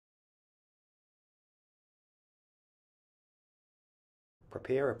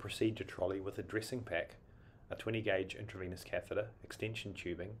Prepare a procedure trolley with a dressing pack, a 20 gauge intravenous catheter, extension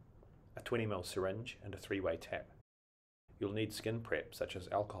tubing, a 20 ml syringe and a 3-way tap. You'll need skin prep such as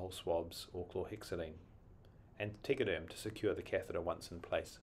alcohol swabs or chlorhexidine, and tegaderm to secure the catheter once in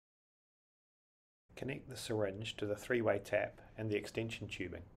place. Connect the syringe to the 3-way tap and the extension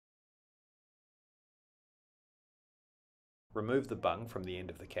tubing. Remove the bung from the end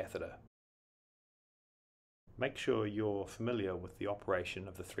of the catheter. Make sure you're familiar with the operation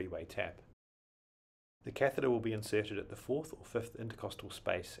of the 3-way tap. The catheter will be inserted at the 4th or 5th intercostal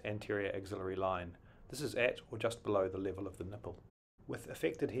space anterior axillary line. This is at or just below the level of the nipple. With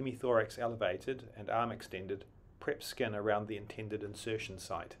affected hemithorax elevated and arm extended, prep skin around the intended insertion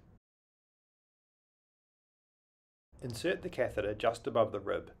site. Insert the catheter just above the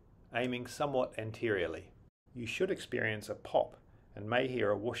rib, aiming somewhat anteriorly. You should experience a pop and may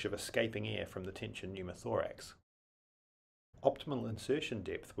hear a whoosh of escaping air from the tension pneumothorax. Optimal insertion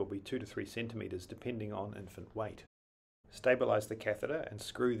depth will be 2 to 3 centimeters depending on infant weight. Stabilize the catheter and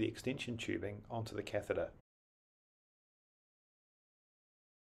screw the extension tubing onto the catheter.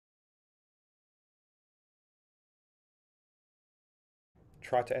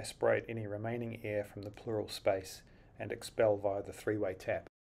 Try to aspirate any remaining air from the pleural space and expel via the 3-way tap.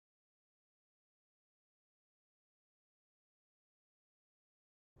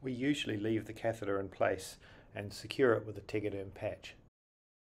 We usually leave the catheter in place and secure it with a tegaderm patch.